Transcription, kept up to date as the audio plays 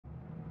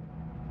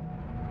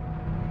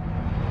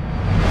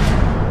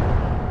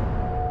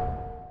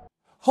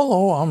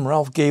Hello, I'm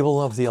Ralph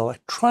Gable of the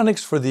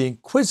Electronics for the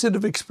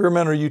Inquisitive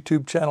Experimenter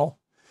YouTube channel.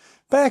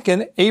 Back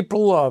in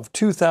April of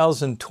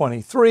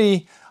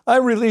 2023, I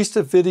released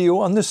a video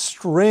on the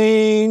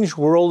strange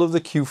world of the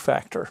Q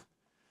factor.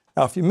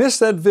 Now, if you missed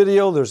that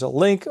video, there's a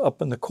link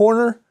up in the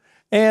corner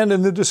and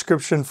in the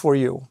description for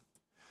you.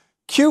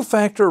 Q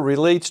factor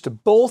relates to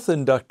both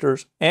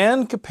inductors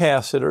and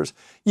capacitors,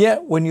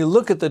 yet when you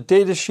look at the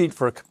datasheet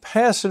for a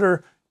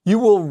capacitor, you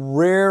will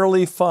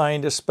rarely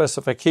find a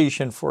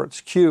specification for its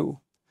Q.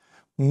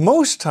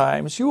 Most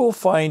times you will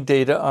find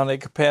data on a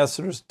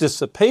capacitor's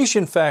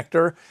dissipation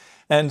factor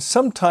and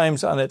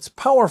sometimes on its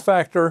power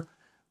factor,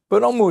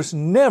 but almost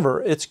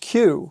never its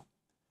Q.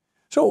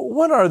 So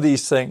what are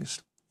these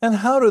things and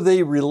how do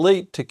they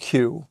relate to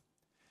Q?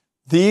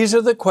 These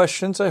are the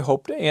questions I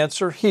hope to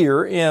answer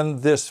here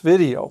in this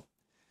video.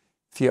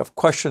 If you have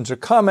questions or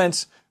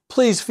comments,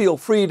 please feel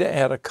free to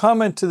add a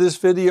comment to this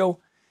video.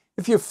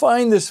 If you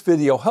find this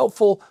video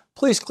helpful,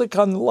 please click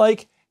on the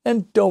like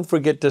and don't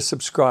forget to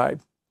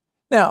subscribe.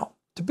 Now,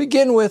 to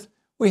begin with,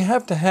 we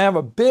have to have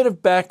a bit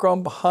of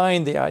background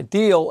behind the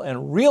ideal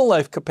and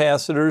real-life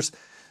capacitors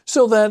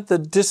so that the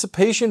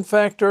dissipation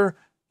factor,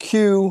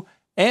 Q,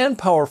 and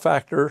power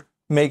factor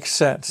make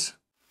sense.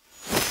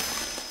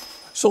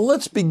 So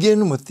let's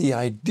begin with the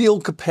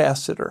ideal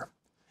capacitor.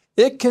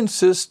 It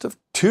consists of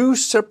two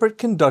separate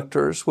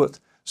conductors with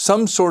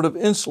some sort of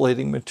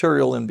insulating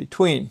material in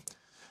between.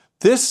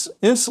 This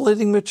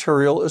insulating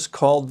material is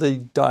called the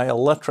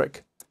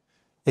dielectric.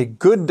 A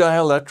good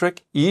dielectric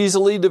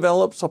easily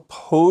develops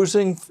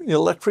opposing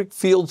electric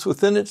fields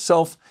within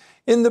itself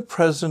in the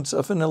presence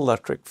of an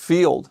electric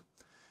field.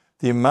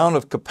 The amount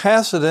of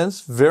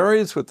capacitance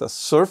varies with the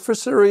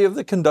surface area of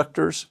the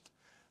conductors,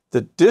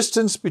 the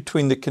distance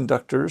between the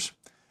conductors,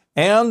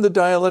 and the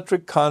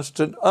dielectric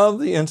constant of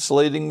the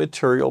insulating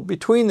material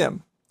between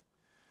them.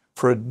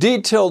 For a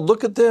detailed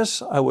look at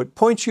this, I would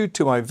point you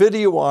to my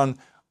video on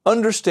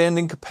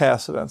understanding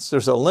capacitance.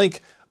 There's a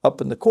link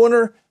up in the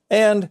corner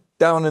and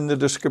down in the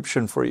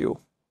description for you.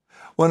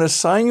 When a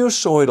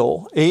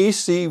sinusoidal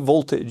AC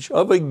voltage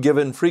of a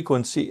given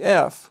frequency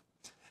F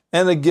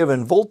and a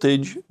given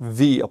voltage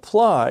V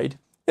applied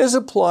is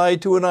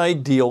applied to an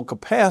ideal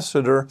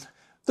capacitor,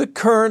 the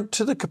current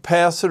to the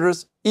capacitor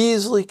is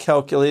easily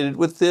calculated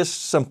with this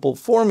simple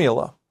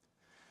formula.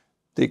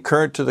 The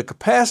current to the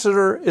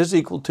capacitor is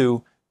equal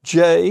to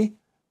J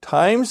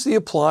times the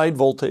applied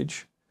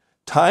voltage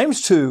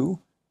times 2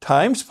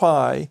 times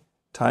pi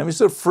times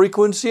the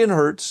frequency in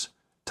hertz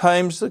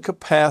times the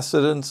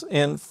capacitance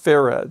in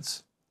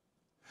farads.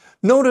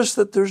 Notice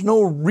that there's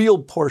no real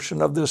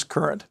portion of this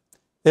current.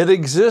 It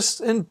exists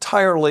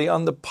entirely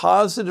on the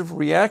positive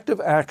reactive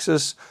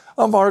axis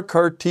of our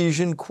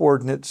Cartesian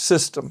coordinate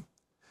system,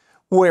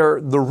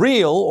 where the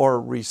real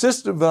or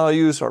resistive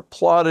values are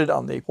plotted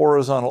on the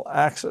horizontal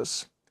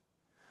axis.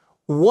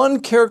 One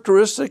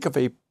characteristic of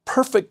a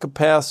perfect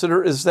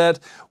capacitor is that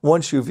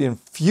once you've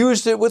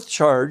infused it with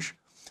charge,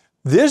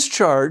 this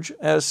charge,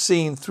 as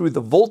seen through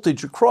the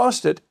voltage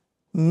across it,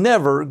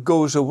 never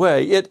goes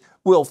away. It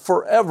will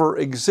forever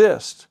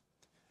exist.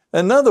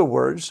 In other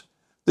words,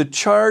 the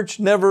charge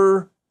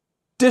never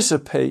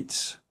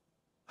dissipates.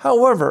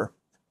 However,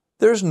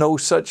 there's no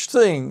such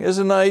thing as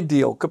an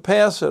ideal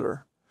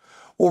capacitor.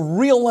 Well,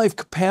 real-life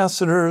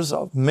capacitors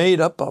are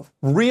made up of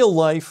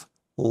real-life,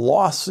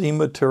 lossy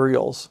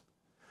materials.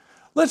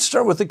 Let's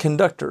start with the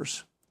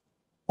conductors.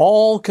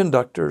 All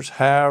conductors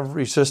have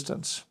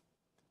resistance.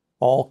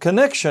 All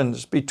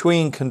connections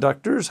between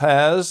conductors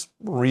has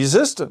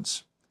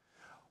resistance.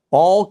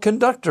 All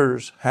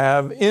conductors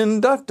have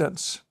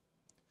inductance.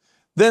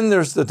 Then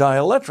there's the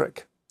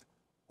dielectric.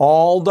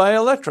 All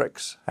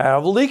dielectrics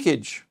have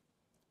leakage.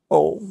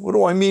 Oh, what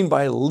do I mean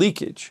by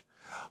leakage?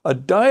 A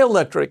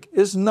dielectric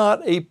is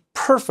not a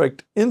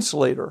perfect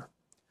insulator.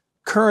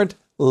 Current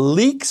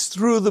leaks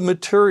through the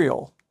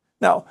material.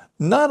 Now,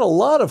 not a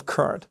lot of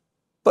current,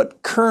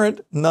 but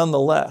current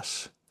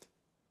nonetheless.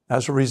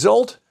 As a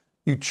result,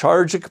 you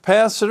charge a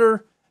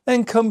capacitor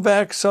and come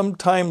back some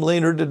time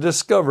later to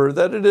discover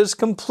that it is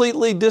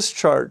completely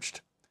discharged.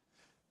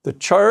 The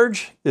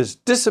charge is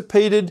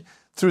dissipated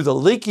through the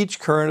leakage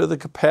current of the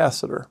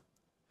capacitor.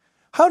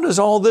 How does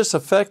all this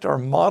affect our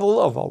model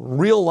of a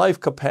real-life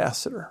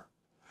capacitor?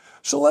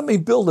 So let me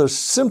build a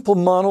simple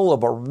model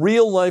of a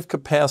real-life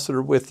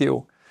capacitor with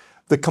you.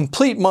 The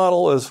complete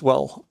model is,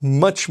 well,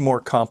 much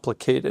more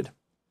complicated.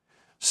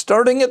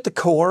 Starting at the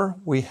core,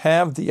 we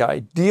have the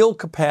ideal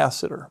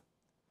capacitor.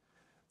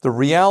 The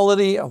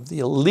reality of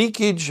the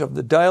leakage of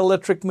the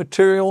dielectric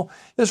material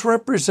is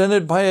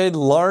represented by a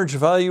large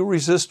value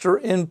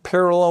resistor in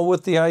parallel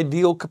with the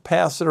ideal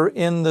capacitor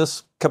in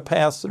this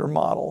capacitor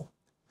model.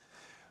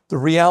 The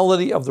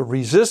reality of the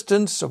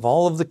resistance of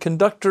all of the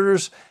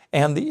conductors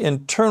and the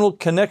internal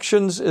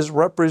connections is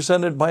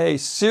represented by a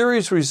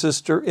series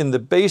resistor in the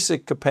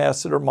basic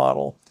capacitor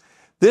model.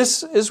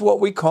 This is what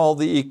we call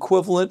the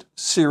equivalent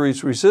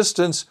series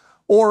resistance,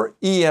 or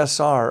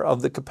ESR,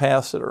 of the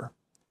capacitor.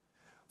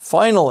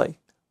 Finally,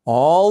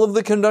 all of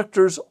the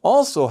conductors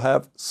also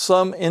have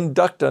some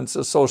inductance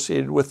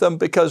associated with them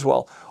because,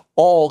 well,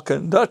 all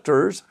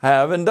conductors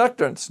have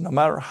inductance, no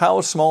matter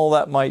how small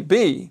that might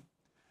be.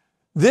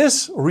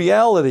 This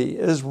reality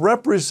is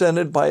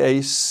represented by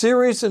a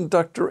series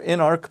inductor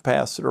in our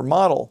capacitor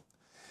model.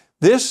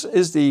 This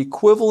is the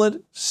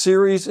equivalent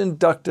series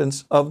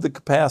inductance of the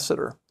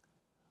capacitor.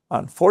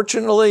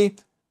 Unfortunately,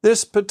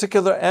 this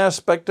particular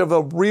aspect of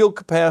a real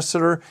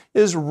capacitor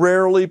is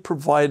rarely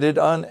provided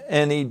on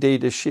any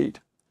datasheet.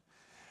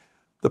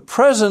 The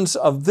presence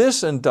of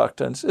this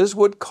inductance is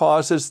what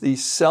causes the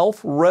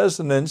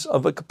self-resonance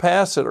of a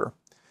capacitor.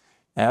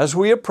 As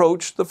we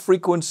approach the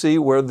frequency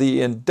where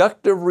the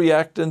inductive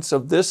reactance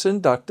of this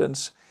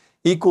inductance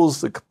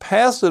equals the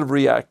capacitive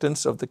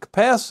reactance of the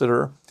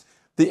capacitor,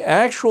 the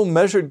actual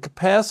measured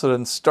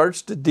capacitance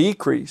starts to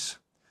decrease.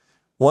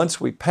 Once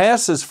we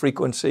pass this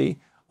frequency,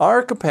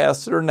 our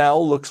capacitor now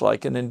looks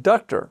like an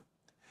inductor.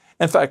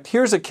 In fact,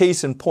 here's a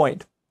case in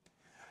point.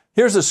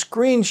 Here's a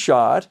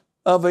screenshot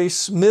of a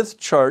Smith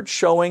chart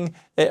showing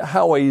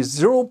how a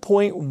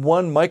 0.1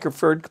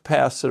 microfarad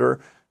capacitor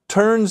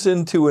turns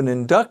into an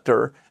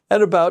inductor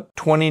at about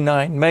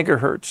 29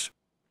 megahertz.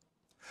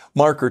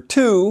 Marker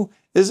 2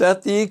 is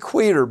at the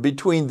equator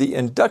between the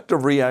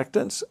inductive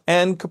reactance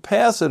and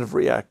capacitive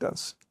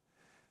reactance.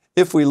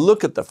 If we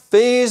look at the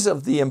phase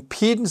of the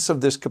impedance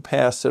of this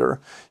capacitor,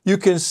 you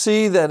can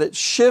see that it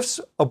shifts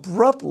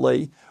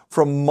abruptly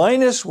from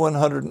minus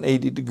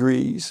 180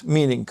 degrees,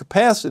 meaning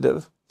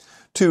capacitive,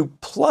 to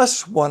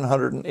plus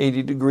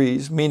 180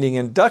 degrees, meaning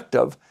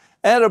inductive,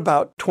 at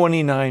about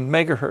 29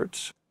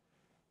 megahertz.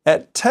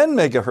 At 10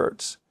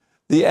 megahertz,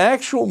 the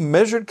actual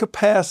measured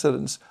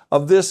capacitance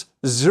of this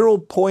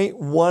 0.1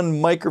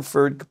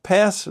 microfarad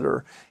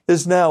capacitor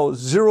is now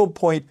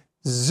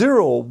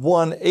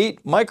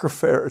 0.018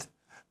 microfarad.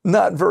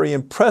 Not very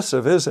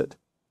impressive, is it?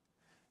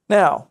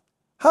 Now,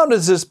 how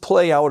does this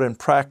play out in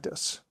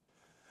practice?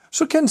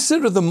 So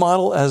consider the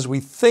model as we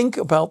think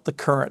about the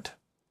current.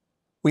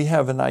 We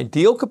have an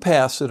ideal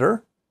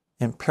capacitor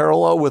in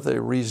parallel with a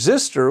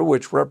resistor,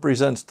 which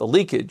represents the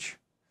leakage.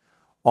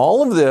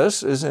 All of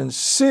this is in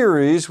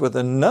series with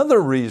another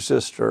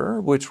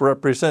resistor, which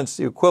represents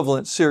the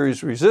equivalent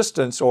series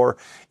resistance, or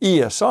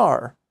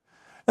ESR.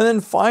 And then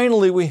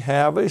finally, we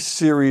have a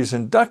series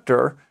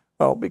inductor,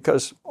 well,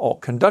 because all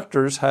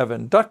conductors have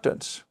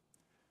inductance.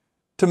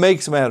 To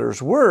make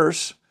matters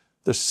worse,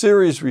 the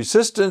series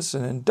resistance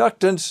and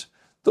inductance,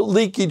 the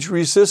leakage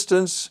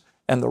resistance,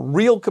 and the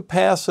real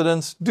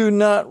capacitance do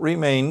not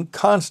remain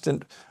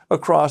constant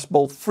across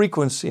both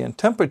frequency and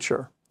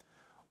temperature.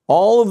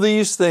 All of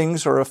these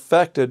things are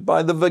affected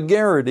by the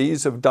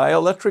vagaries of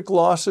dielectric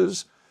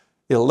losses,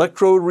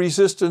 electrode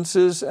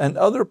resistances, and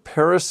other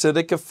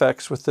parasitic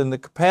effects within the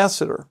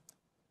capacitor.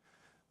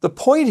 The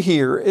point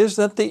here is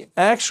that the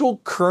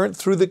actual current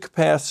through the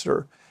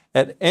capacitor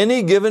at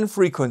any given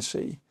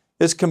frequency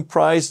is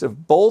comprised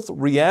of both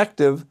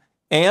reactive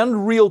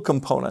and real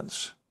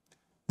components.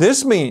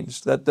 This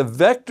means that the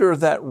vector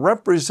that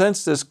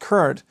represents this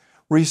current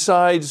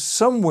resides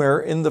somewhere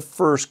in the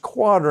first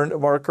quadrant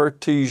of our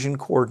Cartesian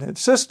coordinate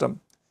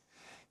system.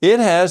 It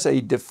has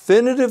a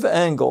definitive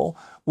angle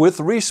with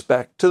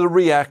respect to the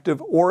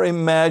reactive or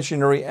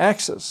imaginary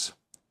axis.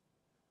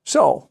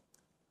 So,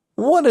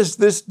 what is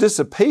this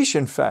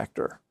dissipation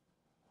factor?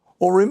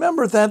 Well,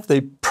 remember that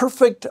the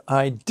perfect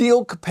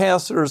ideal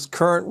capacitor's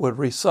current would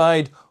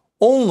reside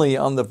only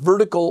on the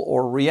vertical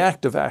or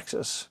reactive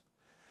axis.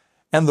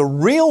 And the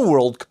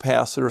real-world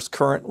capacitor's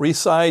current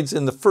resides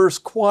in the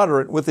first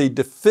quadrant with a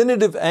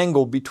definitive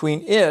angle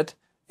between it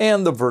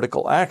and the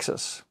vertical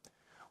axis.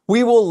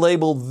 We will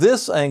label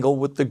this angle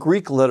with the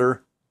Greek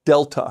letter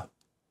delta.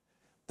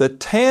 The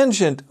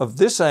tangent of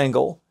this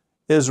angle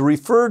is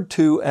referred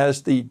to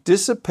as the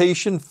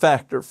dissipation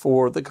factor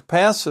for the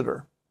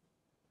capacitor.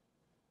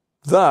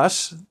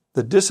 Thus,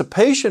 the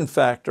dissipation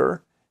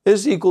factor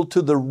is equal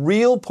to the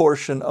real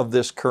portion of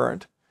this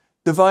current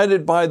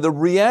divided by the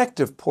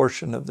reactive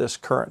portion of this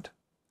current.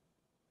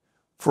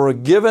 For a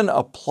given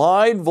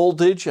applied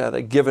voltage at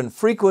a given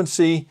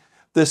frequency,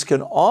 this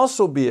can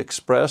also be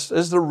expressed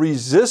as the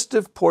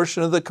resistive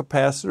portion of the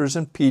capacitor's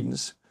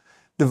impedance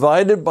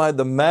divided by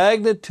the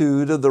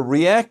magnitude of the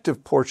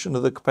reactive portion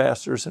of the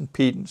capacitor's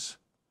impedance.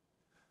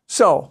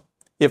 So,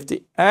 if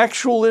the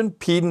actual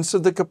impedance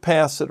of the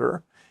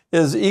capacitor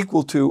is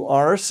equal to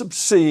R sub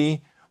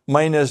C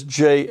minus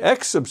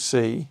JX sub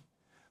C,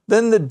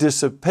 then the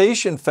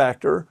dissipation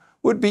factor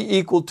would be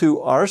equal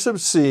to R sub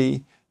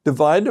C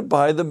divided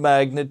by the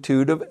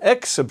magnitude of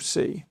X sub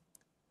C.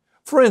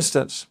 For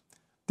instance,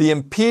 the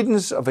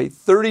impedance of a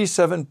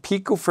 37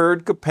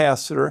 picofarad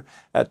capacitor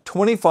at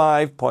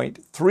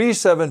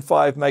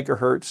 25.375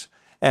 megahertz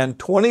and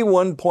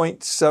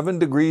 21.7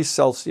 degrees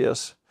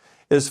Celsius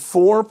is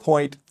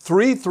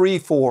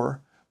 4.334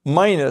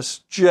 minus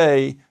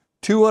J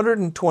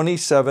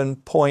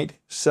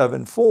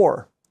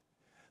 227.74.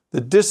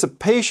 The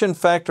dissipation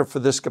factor for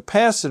this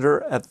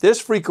capacitor at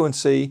this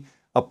frequency,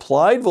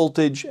 applied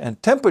voltage,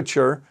 and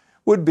temperature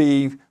would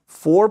be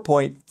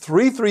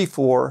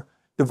 4.334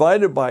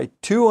 divided by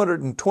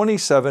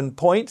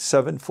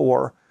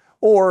 227.74,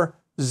 or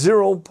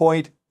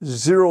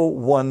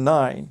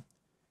 0.019.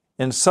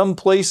 In some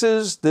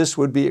places, this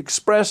would be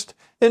expressed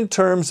in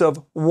terms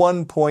of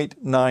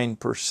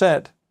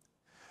 1.9%.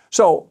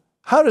 So,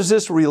 how does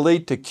this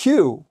relate to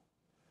Q?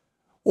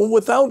 Well,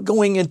 without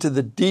going into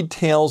the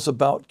details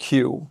about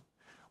Q,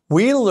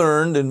 we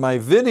learned in my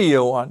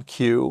video on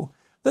Q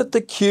that the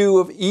Q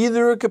of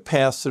either a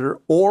capacitor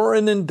or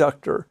an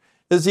inductor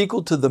is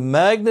equal to the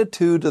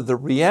magnitude of the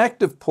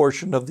reactive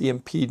portion of the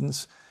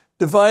impedance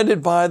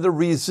divided by the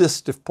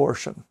resistive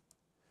portion.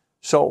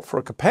 So for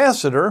a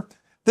capacitor,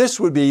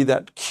 this would be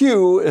that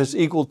Q is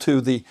equal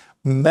to the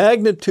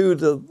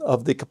magnitude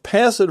of the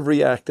capacitive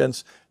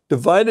reactance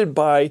divided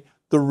by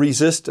the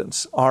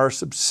resistance, R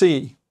sub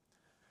C.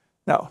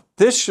 Now,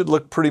 this should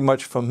look pretty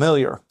much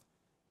familiar.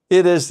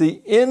 It is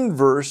the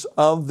inverse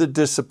of the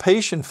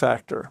dissipation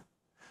factor.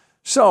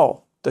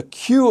 So, the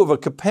Q of a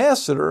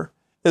capacitor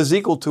is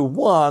equal to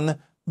 1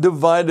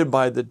 divided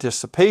by the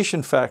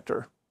dissipation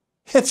factor.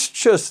 It's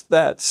just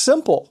that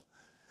simple.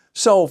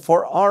 So,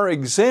 for our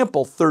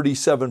example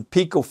 37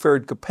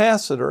 picofarad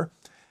capacitor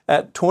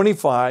at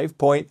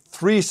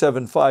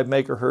 25.375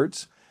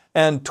 megahertz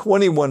and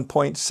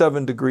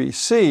 21.7 degrees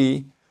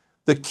C,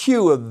 the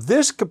Q of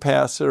this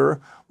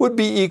capacitor would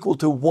be equal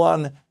to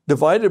 1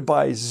 divided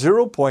by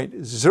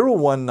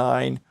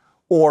 0.019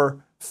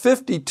 or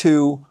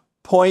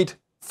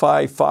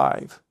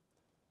 52.55.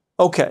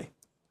 Okay,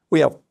 we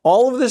have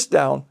all of this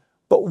down,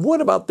 but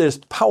what about this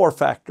power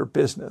factor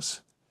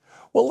business?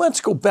 Well,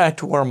 let's go back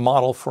to our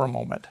model for a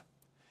moment.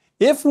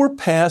 If we're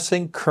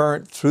passing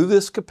current through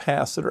this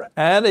capacitor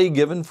at a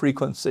given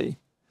frequency,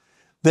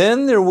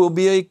 then there will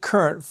be a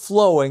current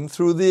flowing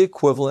through the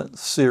equivalent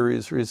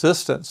series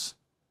resistance.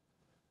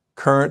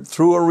 Current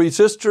through a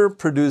resistor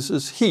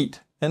produces heat.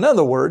 In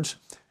other words,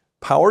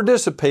 power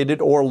dissipated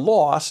or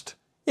lost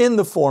in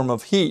the form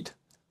of heat.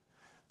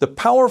 The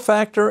power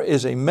factor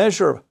is a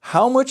measure of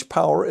how much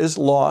power is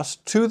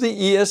lost to the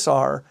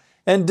ESR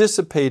and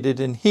dissipated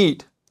in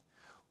heat.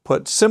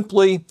 Put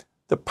simply,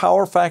 the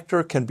power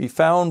factor can be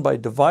found by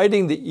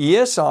dividing the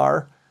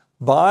ESR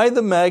by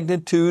the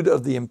magnitude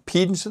of the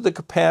impedance of the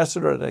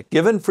capacitor at a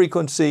given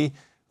frequency,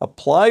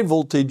 applied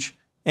voltage,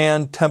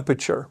 and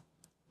temperature.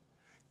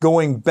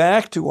 Going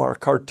back to our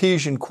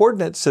Cartesian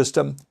coordinate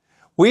system,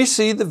 we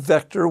see the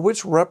vector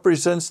which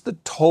represents the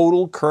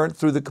total current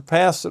through the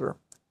capacitor.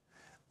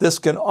 This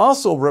can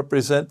also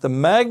represent the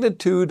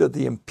magnitude of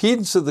the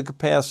impedance of the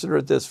capacitor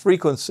at this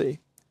frequency.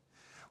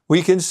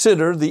 We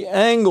consider the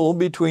angle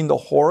between the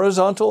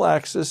horizontal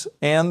axis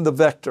and the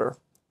vector.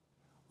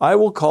 I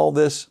will call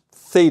this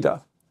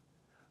theta.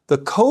 The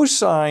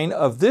cosine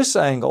of this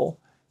angle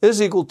is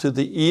equal to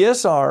the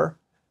ESR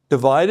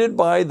divided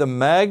by the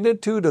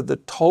magnitude of the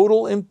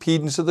total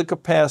impedance of the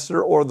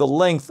capacitor or the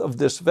length of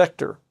this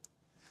vector.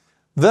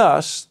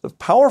 Thus, the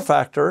power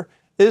factor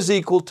is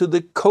equal to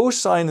the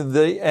cosine of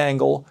the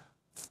angle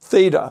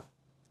theta.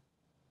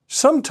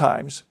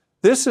 Sometimes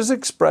this is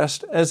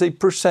expressed as a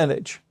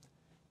percentage.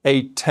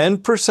 A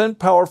 10%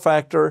 power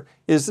factor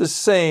is the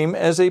same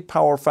as a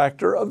power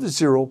factor of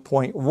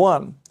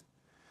 0.1.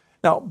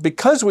 Now,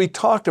 because we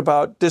talked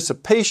about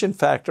dissipation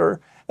factor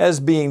as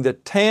being the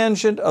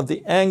tangent of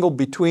the angle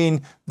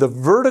between the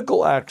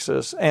vertical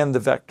axis and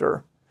the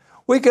vector,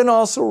 we can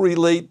also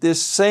relate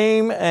this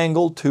same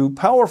angle to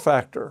power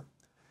factor.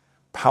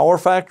 Power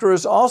factor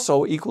is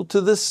also equal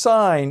to the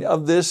sine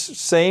of this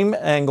same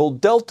angle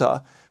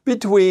delta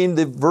between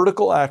the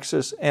vertical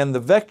axis and the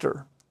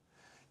vector.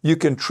 You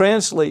can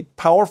translate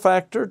power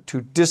factor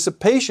to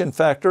dissipation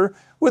factor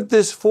with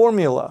this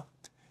formula.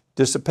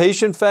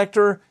 Dissipation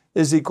factor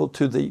is equal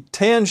to the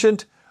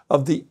tangent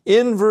of the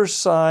inverse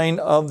sine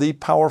of the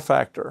power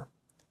factor.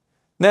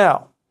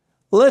 Now,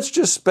 let's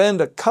just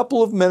spend a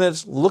couple of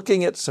minutes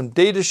looking at some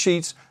data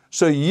sheets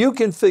so you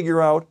can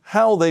figure out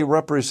how they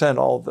represent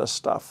all of this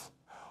stuff.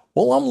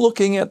 Well, I'm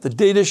looking at the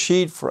data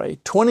sheet for a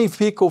 20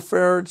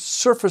 picofarad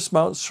surface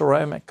mount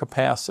ceramic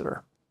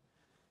capacitor.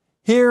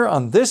 Here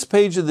on this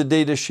page of the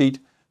data sheet,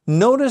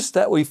 notice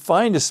that we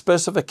find a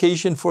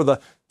specification for the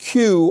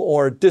Q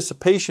or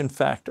dissipation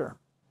factor.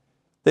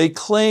 They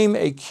claim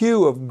a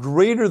Q of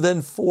greater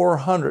than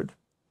 400.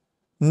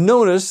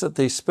 Notice that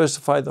they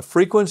specify the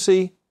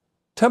frequency,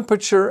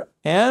 temperature,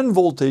 and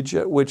voltage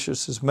at which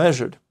this is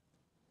measured.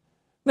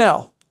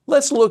 Now,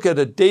 let's look at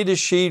a data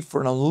sheet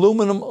for an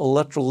aluminum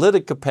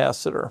electrolytic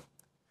capacitor.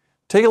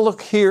 Take a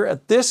look here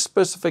at this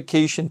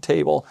specification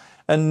table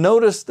and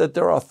notice that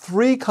there are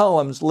 3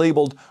 columns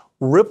labeled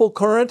ripple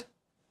current,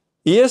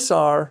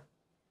 ESR,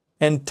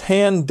 and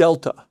tan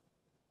delta.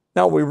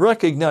 Now we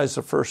recognize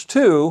the first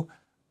 2,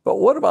 but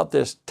what about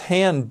this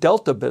tan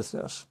delta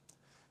business?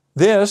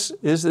 This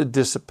is the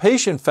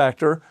dissipation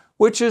factor,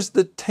 which is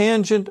the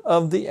tangent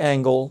of the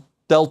angle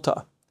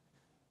delta.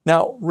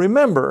 Now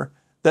remember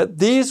that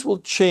these will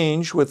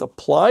change with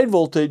applied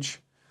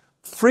voltage,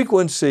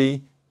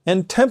 frequency,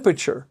 and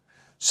temperature.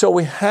 So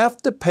we have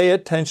to pay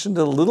attention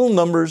to the little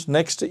numbers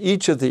next to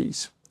each of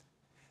these.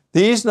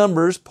 These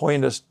numbers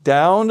point us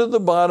down to the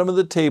bottom of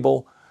the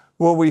table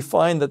where we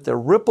find that the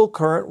ripple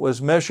current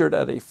was measured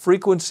at a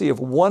frequency of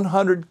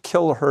 100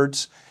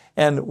 kilohertz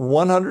and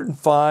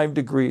 105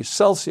 degrees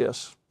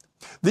Celsius.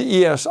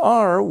 The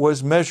ESR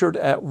was measured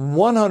at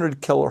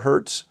 100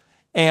 kilohertz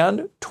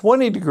and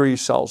 20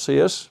 degrees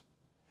Celsius,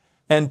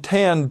 and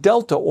tan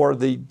delta, or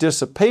the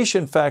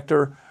dissipation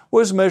factor,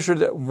 was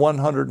measured at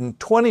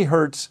 120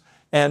 hertz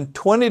and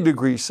 20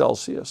 degrees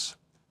Celsius.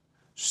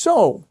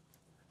 So,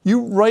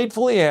 you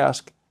rightfully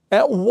ask,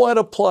 at what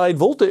applied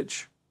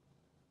voltage?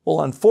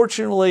 Well,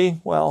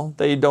 unfortunately,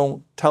 they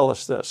don't tell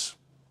us this.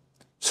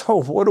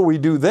 So what do we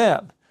do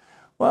then?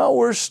 Well,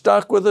 we're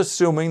stuck with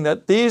assuming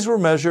that these were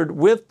measured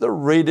with the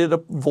rated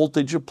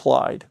voltage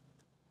applied.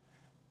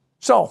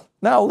 So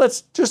now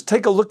let's just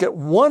take a look at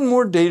one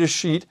more data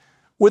sheet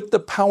with the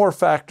power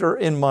factor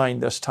in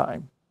mind this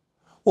time.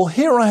 Well,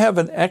 here I have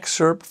an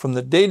excerpt from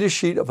the data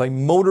sheet of a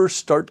motor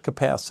start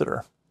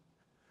capacitor.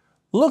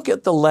 Look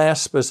at the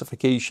last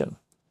specification.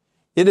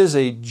 It is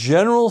a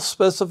general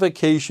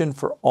specification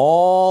for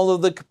all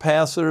of the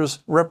capacitors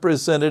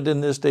represented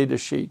in this data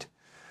sheet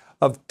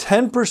of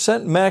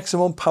 10%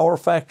 maximum power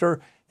factor,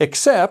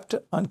 except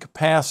on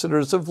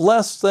capacitors of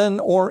less than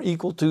or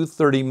equal to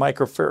 30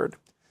 microfarad.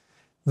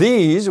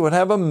 These would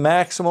have a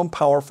maximum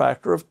power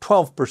factor of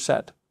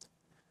 12%.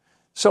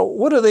 So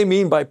what do they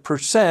mean by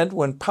percent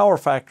when power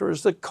factor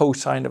is the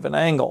cosine of an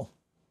angle?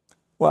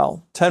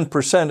 Well,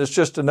 10% is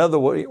just another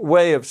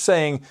way of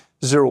saying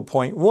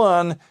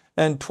 0.1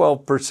 and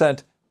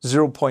 12%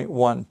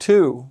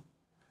 0.12.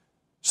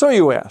 So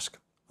you ask,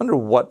 under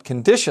what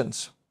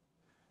conditions?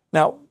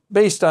 Now,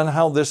 based on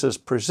how this is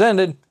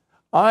presented,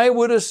 I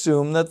would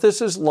assume that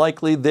this is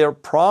likely their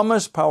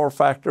promised power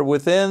factor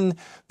within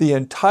the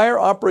entire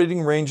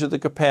operating range of the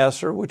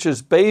capacitor, which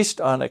is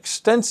based on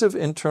extensive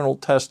internal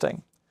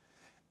testing.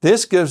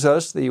 This gives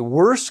us the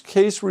worst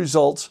case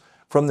results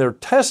from their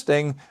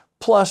testing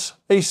plus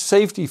a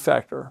safety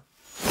factor.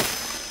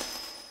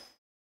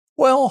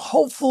 Well,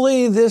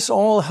 hopefully this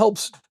all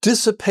helps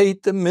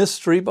dissipate the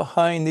mystery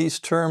behind these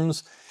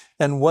terms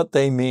and what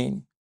they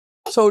mean.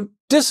 So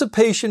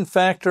dissipation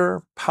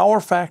factor,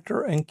 power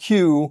factor, and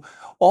Q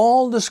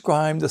all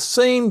describe the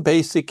same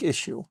basic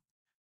issue.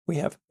 We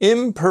have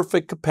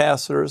imperfect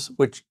capacitors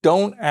which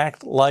don't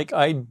act like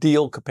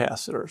ideal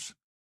capacitors.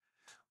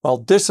 While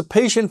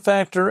dissipation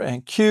factor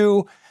and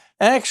Q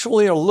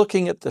actually are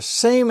looking at the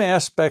same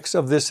aspects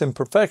of this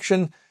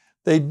imperfection,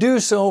 they do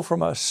so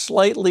from a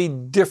slightly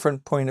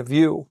different point of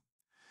view.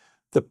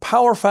 The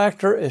power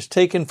factor is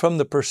taken from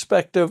the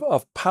perspective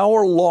of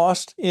power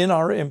lost in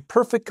our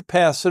imperfect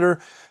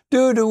capacitor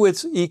due to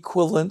its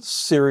equivalent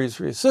series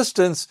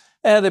resistance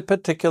at a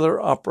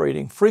particular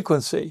operating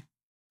frequency.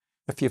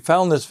 If you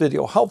found this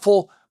video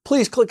helpful,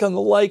 please click on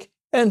the like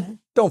and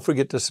don't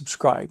forget to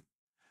subscribe.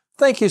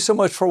 Thank you so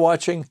much for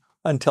watching.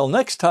 Until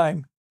next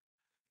time,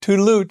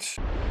 Toodle-Oots.